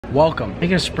welcome.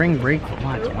 Making a spring break.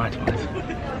 What? What's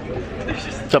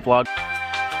up, vlog?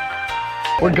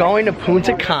 We're going to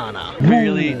Punta Cana.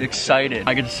 Really excited.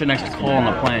 I get to sit next to Cole on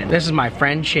the plane. This is my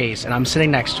friend Chase, and I'm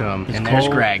sitting next to him. And there's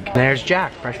Greg. And there's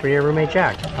Jack, freshman year roommate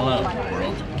Jack. Hello,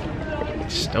 world.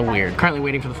 Still weird. Currently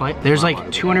waiting for the flight. There's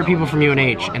like 200 people from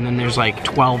UNH, and then there's like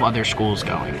 12 other schools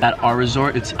going. At our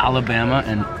resort, it's Alabama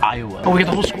and Iowa. Oh, we got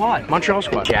the whole squad. Montreal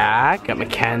squad. Jack, got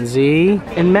Mackenzie,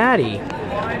 and Maddie.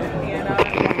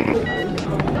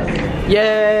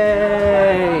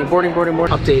 Yay! Boarding.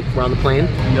 Update, we're on the plane.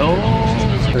 Yo.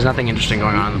 There's nothing interesting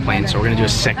going on the plane, so we're gonna do a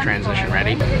sick transition.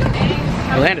 Ready? We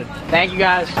landed. Thank you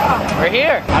guys. We're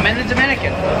here. I'm in the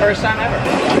Dominican. First time ever.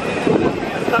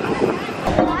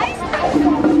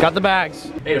 Got the bags.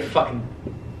 Ate a fucking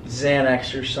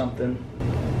Xanax or something.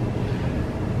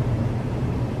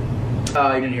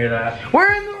 Oh, you didn't hear that.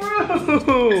 We're in the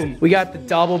room. We got the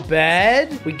double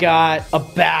bed. We got a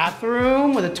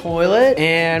bathroom with a toilet.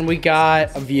 And we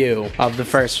got a view of the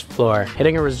first floor.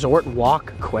 Hitting a resort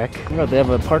walk quick. Oh, they have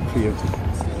a park for you.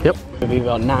 Yep. We'll be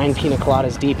about 9 pina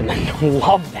coladas deep, and I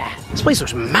love that. This place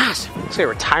looks massive. It's like a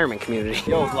retirement community.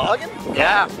 Yo, vlogging?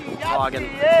 Yeah, vlogging.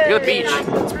 Look at the beach.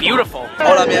 It's beautiful.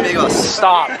 Hola, mi amigos.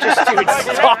 Stop. Just, dude,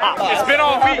 stop. It's been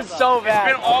all week. It's so bad.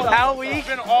 It's been all How week? It's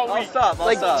been all week. Stop.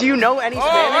 Like, do you know any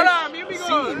Spanish? Hola, mi amigos.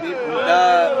 How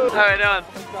are you doing?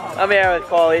 I'm here with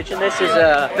Colegion. This is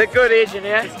the good agent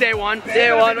here. It's day one.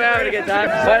 Day one, we're having a good time.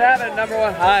 But having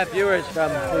 #1 high viewers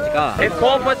from Punta Cana. If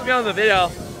Cole puts me on the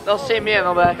video, they'll see me and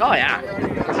they'll be like, oh yeah,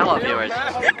 hello viewers.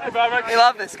 We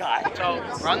love this guy. So,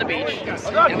 we're on the beach in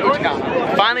Punta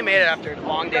Cana. Finally made it after a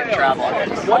long day of travel.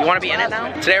 You want to be in it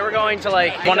now? Today we're going to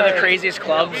like one of the craziest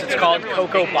clubs. It's called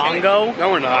Coco Bongo. No,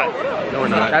 we're not. No, we're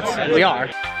not. We are.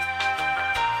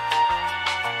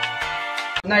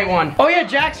 Night one. Oh yeah,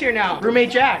 Jack's here now.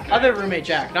 Roommate Jack. Other roommate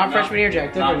Jack. Not freshman year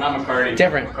Jack. Different. Not McCarty.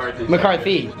 Different.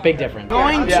 McCarthy. Big difference.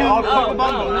 Going to Coco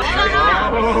Bongo.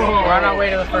 We're on our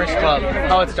way to the first club.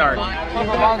 Oh, it's dark.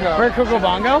 Coco Bongo. We're at Coco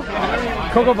Bongo?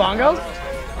 Coco Bongo?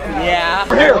 Yeah.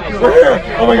 We're here.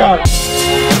 Oh my god.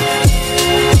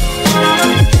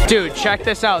 Dude, check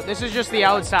this out. This is just the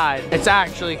outside. It's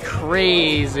actually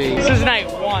crazy. This is night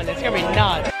one. It's gonna be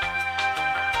nuts.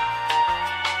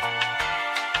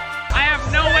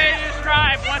 No way to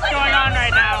describe what's going on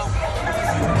right now.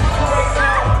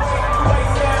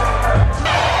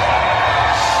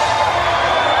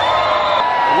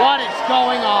 What is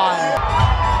going on?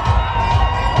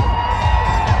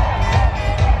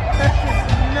 This is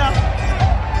nuts.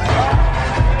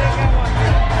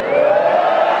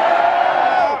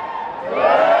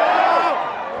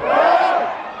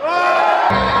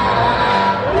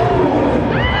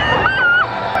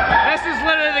 This is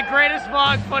literally the greatest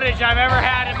vlog footage I've ever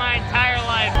had in my entire life.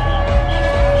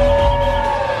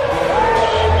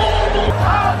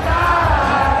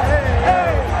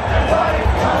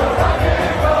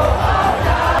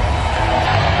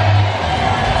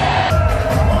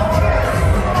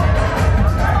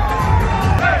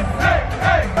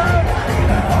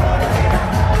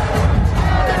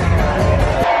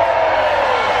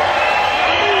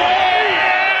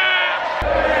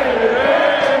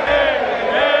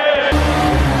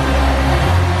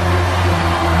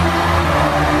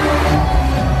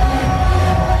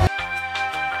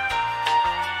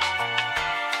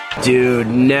 Dude,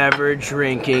 never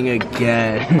drinking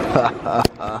again.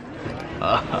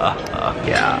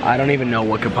 Yeah, I don't even know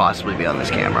what could possibly be on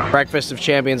this camera. Breakfast of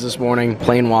champions this morning,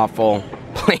 plain waffle,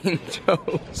 plain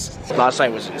toast. Last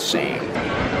night was insane.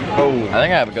 Oh, I think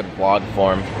I have a good vlog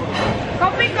form.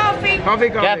 Coffee.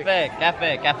 Cafe.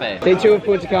 Day 2 of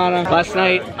Punta Cana. Last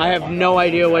night, I have no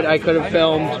idea what I could have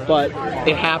filmed, but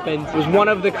it happened. It was one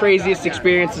of the craziest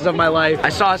experiences of my life. I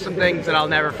saw some things that I'll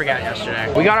never forget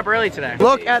yesterday. We got up early today.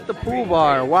 Look at the pool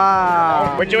bar.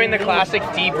 Wow. We're doing the classic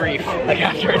debrief. Like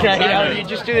after a night out, you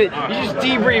just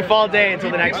debrief all day until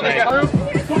the next night.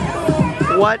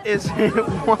 What is it?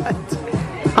 What?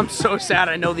 I'm so sad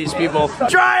I know these people.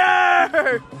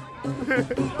 Dryer!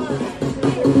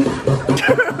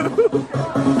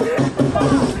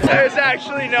 There's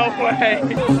actually no way.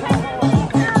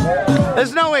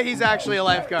 There's no way he's actually a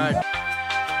lifeguard.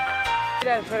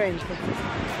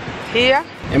 Here?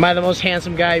 Am I the most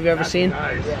handsome guy you've ever seen?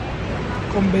 Okay,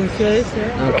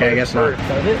 I guess not.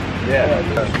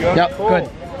 Yeah. Yep, good.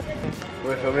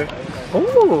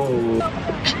 Ooh.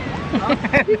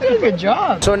 You did a good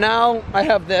job. So now I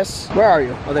have this. Where are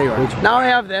you? Oh, there you are. Now I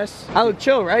have this. I look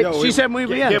chill, right? She said muy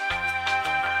bien.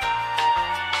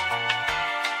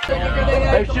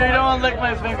 Make sure you don't lick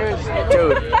my fingers.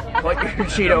 Dude, put your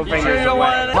Cheeto fingers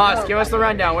away. Boss, give us the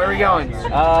rundown. Where are we going?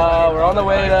 We're on the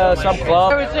way to some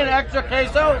club. Ever seen extra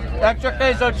queso? Extra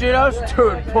queso Cheetos?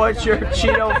 Dude, put your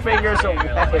Cheeto fingers away.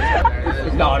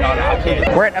 No.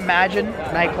 We're at Imagine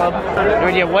nightclub. No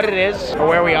idea what it is or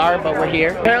where we are, but we're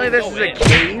here. Apparently this is a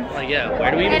cave. Like, yeah,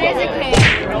 where do we It is a cave.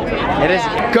 It is.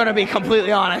 Gonna be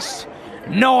completely honest.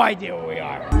 No idea where we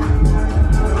are.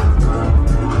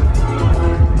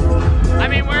 I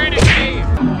mean, we're in a cave.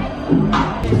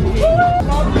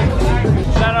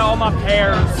 Shout out all my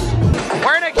pears.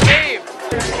 We're in a cave.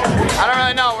 I don't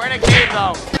really know. We're in a cave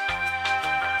though.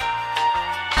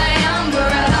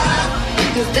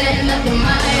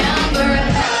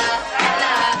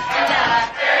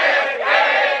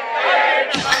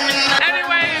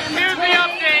 Anyways, here's the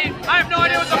update. I have no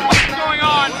idea what the fuck is going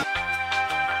on.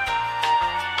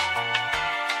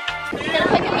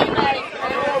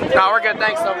 No, we're good.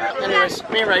 Thanks though. Anyways,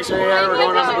 me and Rex are here. We're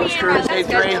going on the booze cruise. Day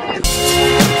 3. Day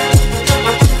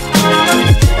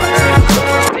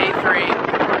 3.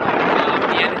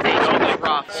 The end of day 2 was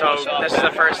rough. So this is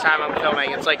the first time I'm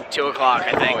filming. It's like 2 o'clock,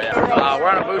 I think. We're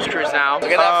on a booze cruise now.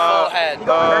 Look at that full head.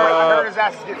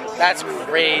 That's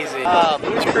crazy.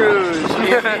 Booze cruise.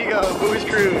 Here we go. Booze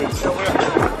cruise.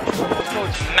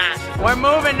 Massive. We're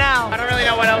moving now. I don't really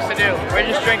know what else to do. We're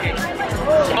just drinking.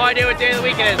 No idea what day of the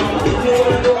week it is.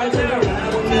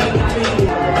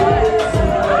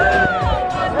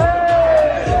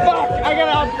 Fuck! I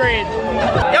gotta upgrade.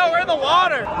 Yo, we're in the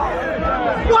water.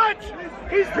 What?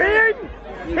 He's peeing?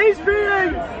 He's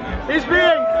peeing! He's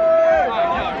peeing!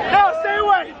 No, stay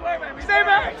away! Stay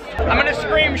back! I'm gonna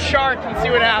scream shark and see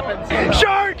what happens.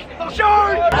 Shark!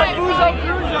 Shark! Buzo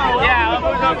Cruzo! Yeah,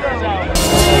 Buzo Cruzo.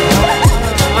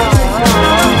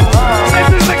 This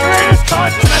is the greatest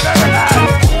concert I've ever had!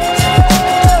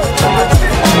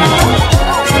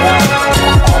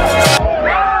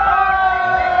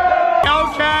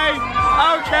 Okay!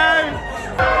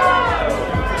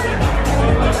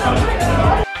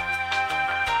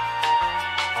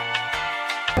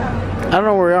 I don't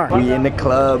know where we are. We in the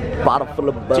club, bottle full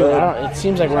of bud. Dude, it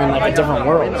seems like we're in like a different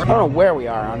world. I don't know where we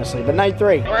are, honestly, but night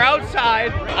 3. We're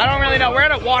outside. I don't really know. We're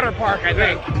at a water park, I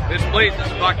think. This place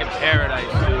is fucking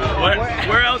paradise, dude.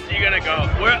 Where else are you gonna go?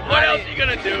 What else are you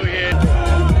gonna do here?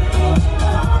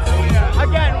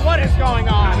 Again, what is going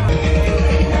on?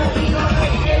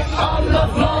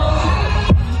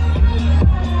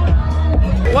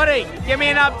 Woody, give me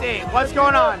an update. What's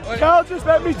going on? Cal just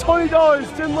bet me $20.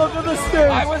 Didn't look at the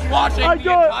stage. I was watching the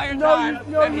entire time,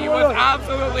 and he was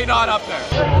absolutely not up there.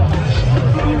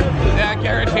 Yeah, I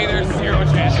guarantee there's 0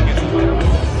 chance he gets it.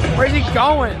 Where's he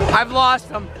going? I've lost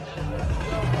him.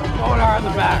 Bonar in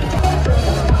the back.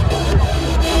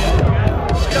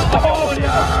 Oh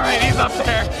yeah, alright, he's up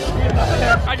there.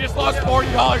 I just lost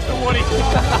 $40 to Woody.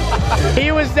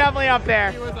 He was definitely up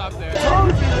there. He was up there.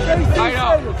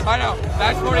 I know.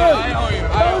 That's 40. I owe you.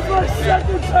 That was my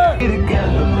second time.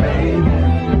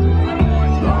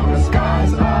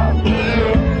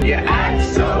 You act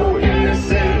so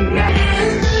innocent now.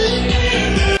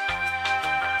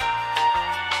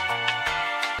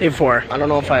 Day 4. I don't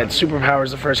know if I had superpowers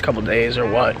the first couple days or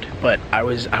what, but I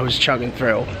was chugging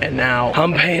through, and now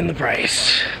I'm paying the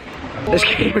price. This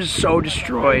game is so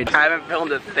destroyed. I haven't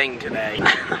filmed a thing today.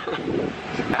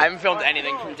 I haven't filmed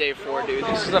anything from day 4, dude.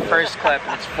 This is the first clip,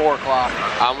 and it's 4 o'clock.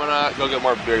 I'm gonna go get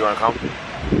more beer. You wanna come?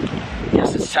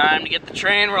 Guess it's time to get the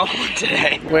train rolling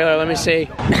today. Wheeler, let me see.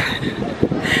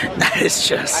 That is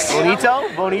just... Bonito?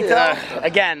 Bonito?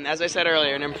 Again, as I said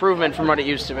earlier, an improvement from what it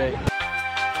used to be.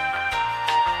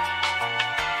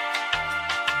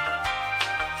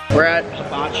 We're at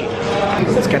Hibachi.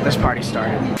 Let's get this party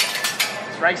started.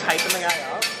 Is Rex hyping the guy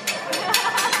up?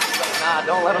 Nah,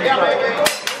 don't let him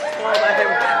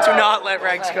cook. Do not let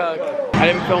Rex cook. I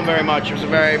didn't film very much. It was a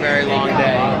very, very long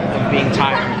day of being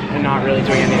tired and not really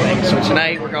doing anything. So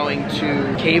tonight we're going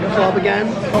to Cave Club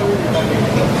again.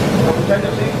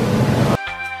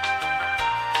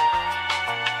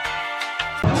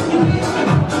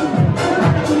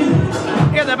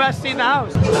 Get the best seat in the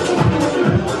house.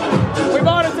 We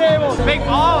bought a table. Big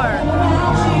baller.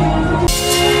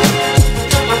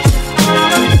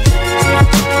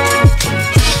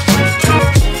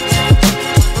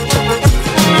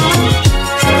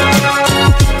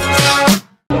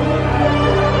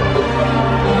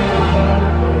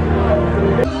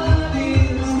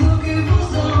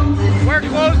 We're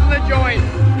closing the joint.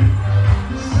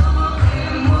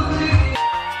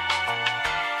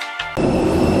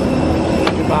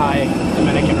 Goodbye,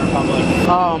 Dominican Republic.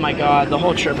 Oh my god, the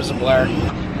whole trip is a blur. The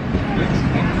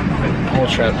whole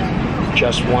trip,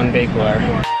 just one big blur.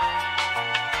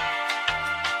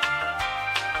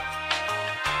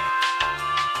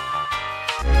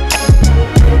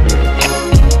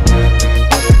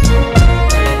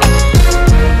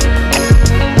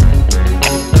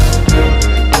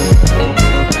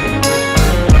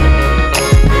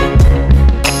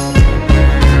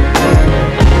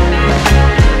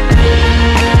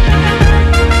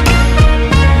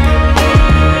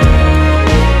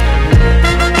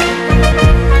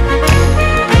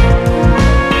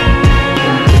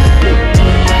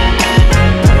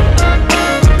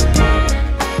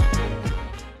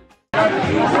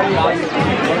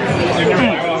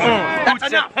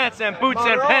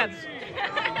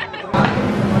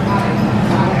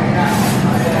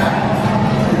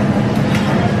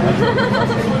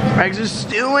 Rex is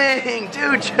stewing,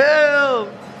 dude, chill.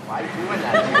 Why are you doing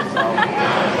that to yourself?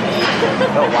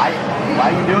 No, why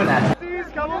are you doing that?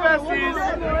 Couple besties.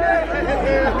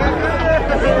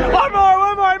 One more.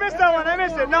 I missed that one. I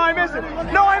missed it. No, I missed it.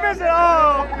 No, I missed it.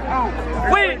 Oh.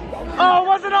 Wait. Oh, it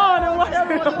wasn't on. It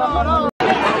wasn't on.